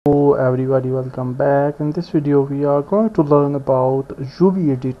everybody, welcome back. In this video we are going to learn about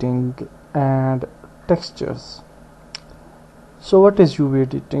UV editing and textures. So what is UV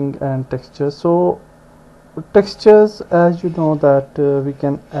editing and textures? So textures, as you know, that we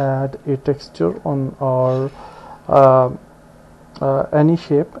can add a texture on our any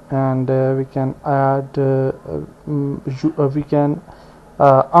shape, and we can add we can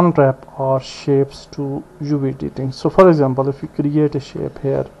unwrap our shapes to UV editing. So for example, if we create a shape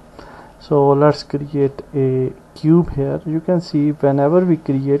here, so let's create a cube here. You can see whenever we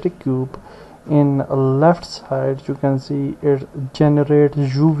create a cube, in left side you can see it generates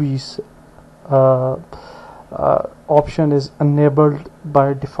UVs option is enabled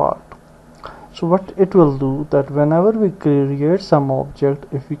by default. So what it will do, that whenever we create some object,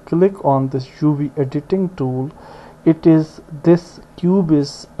 if we click on this UV editing tool, it is this cube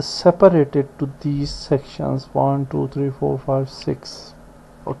is separated to these sections 1 2 3 4 5 6.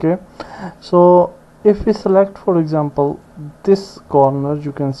 Okay, so if we select, for example, this corner,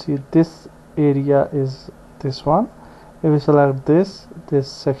 you can see this area is this one. If we select this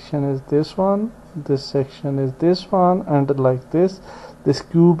section is this one, this section is this one, and like this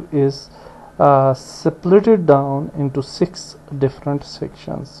cube is split down into 6 different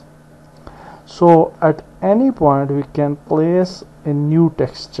sections. So at any point we can place a new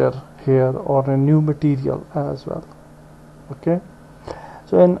texture here or a new material as well. Okay,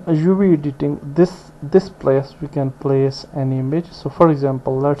 so in UV editing, this place we can place an image. So for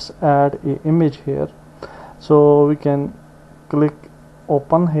example, let's add a image here. So we can click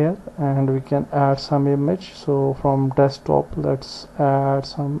open here and we can add some image. So from desktop, let's add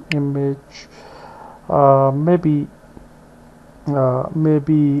some image, maybe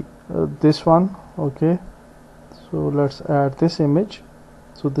this one. Okay, so let's add this image.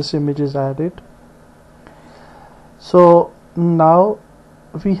 So this image is added. So now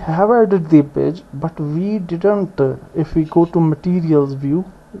we have added the image, but we didn't if we go to materials view,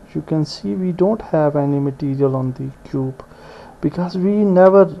 you can see we don't have any material on the cube because we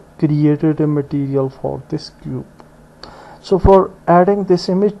never created a material for this cube. So for adding this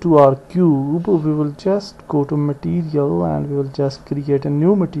image to our cube, we will just go to material and we will just create a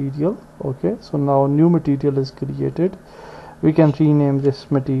new material. Okay, so now a new material is created. We can rename this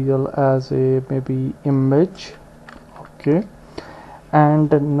material as a maybe image. Okay,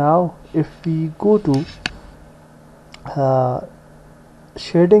 and now if we go to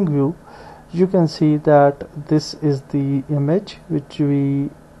shading view, you can see that this is the image which we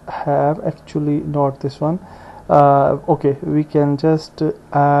have, actually not this one. Okay, we can just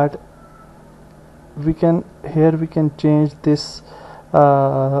add, we can change this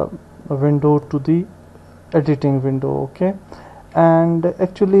window to the editing window. Okay, and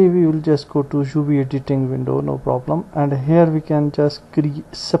actually we will just go to UV editing window, no problem, and here we can just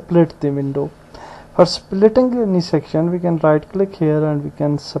split the window. For splitting any section, we can right click here and we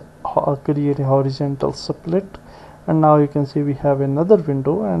can create a horizontal split, and now you can see we have another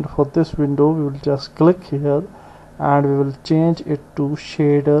window, and for this window we will just click here and we will change it to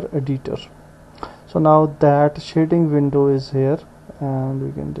shader editor. So now that shading window is here, and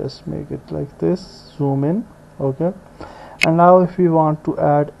we can just make it like this, zoom in. Okay, and now if we want to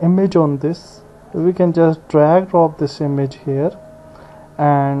add image on this, we can just drag drop this image here,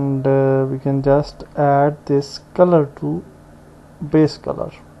 and we can just add this color to base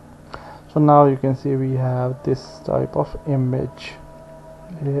color. So now you can see we have this type of image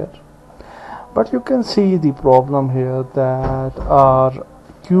here, but you can see the problem here that our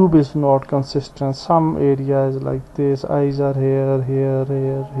cube is not consistent. Some areas like this, eyes are here,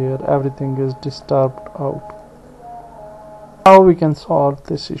 everything is disturbed out. How we can solve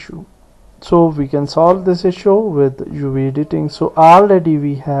this issue? So we can solve this issue with UV editing. So already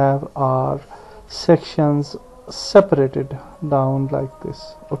we have our sections separated down like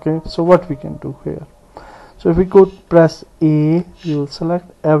this. Okay, so what we can do here, so if we go press A, you will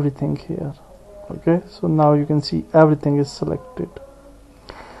select everything here. Okay, so now you can see everything is selected.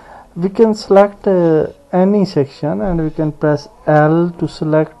 We can select any section and we can press L to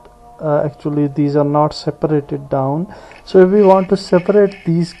select. Actually these are not separated down, so if we want to separate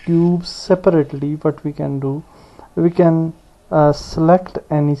these cubes separately, what we can do, we can select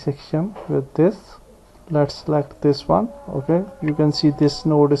any section with this. Let's select this one. Okay, you can see this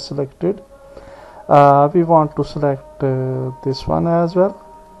node is selected. We want to select this one as well.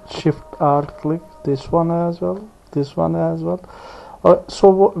 Shift Alt click this one as well, this one as well.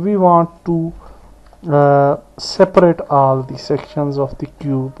 So we want to separate all the sections of the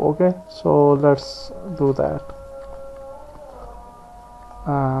cube. Okay, so let's do that,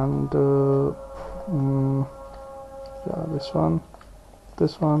 and yeah, this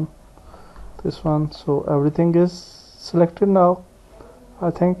one, this one. So everything is selected now,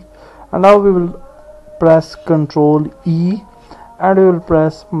 I think. And now we will press Ctrl E and we will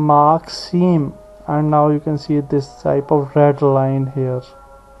press mark seam, and now you can see this type of red line here.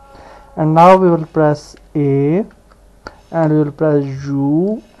 And now we will press A and we will press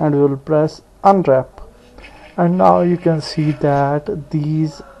U and we will press unwrap, and now you can see that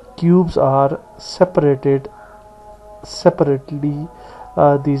these cubes are separated separately.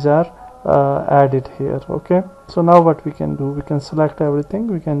 These are added here. Okay, so now what we can do, we can select everything,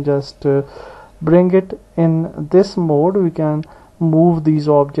 we can just bring it in this mode. We can move these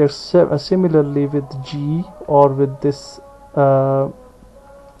objects similarly with G or with this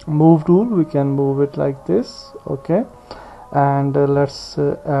move tool. We can move it like this. Okay, and let's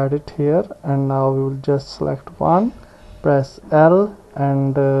add it here, and now we will just select one, press L,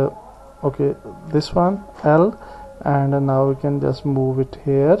 and okay, this one L, and now we can just move it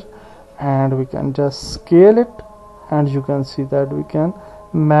here, and we can just scale it, and you can see that we can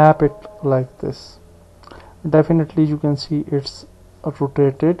map it like this. Definitely you can see it's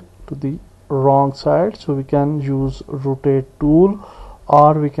rotated to the wrong side, so we can use rotate tool,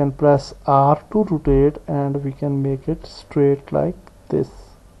 or we can press R to rotate, and we can make it straight like this.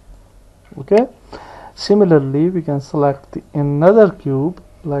 Okay, similarly we can select another cube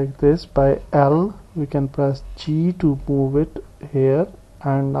like this by L. We can press G to move it here,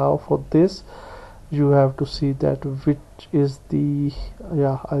 and now for this you have to see that which is the,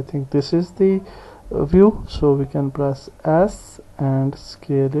 yeah, I think this is the view, so we can press S and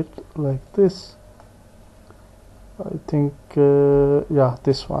scale it like this. I think yeah,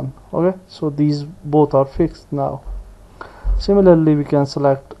 this one. Okay, so these both are fixed now. Similarly we can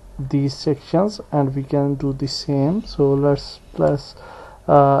select these sections and we can do the same. So let's press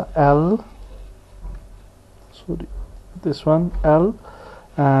L, sorry, this one L,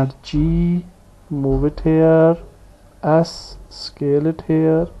 and G, move it here, S, scale it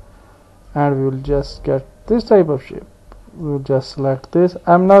here, and we will just get this type of shape. We will just select this.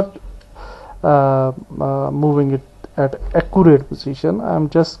 I'm not moving it at accurate position, I'm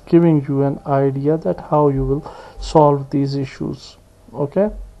just giving you an idea that how you will solve these issues. Okay,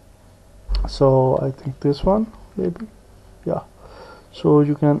 so I think this one maybe, yeah, so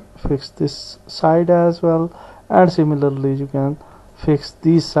you can fix this side as well, and similarly you can fix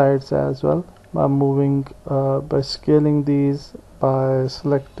these sides as well by moving by scaling these, by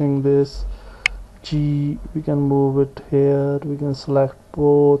selecting this G, we can move it here, we can select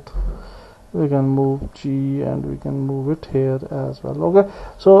both, we can move G, and we can move it here as well. Okay,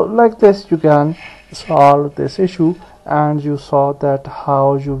 so like this you can solve this issue, and you saw that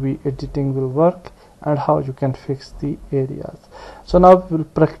how UV editing will work and how you can fix the areas. So now we will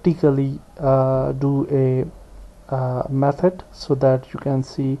practically do a method so that you can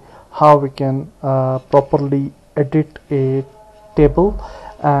see how we can properly edit a table,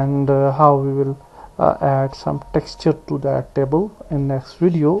 and how we will add some texture to that table in next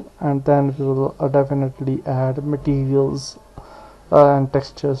video, and then we will definitely add materials and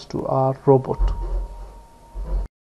textures to our robot.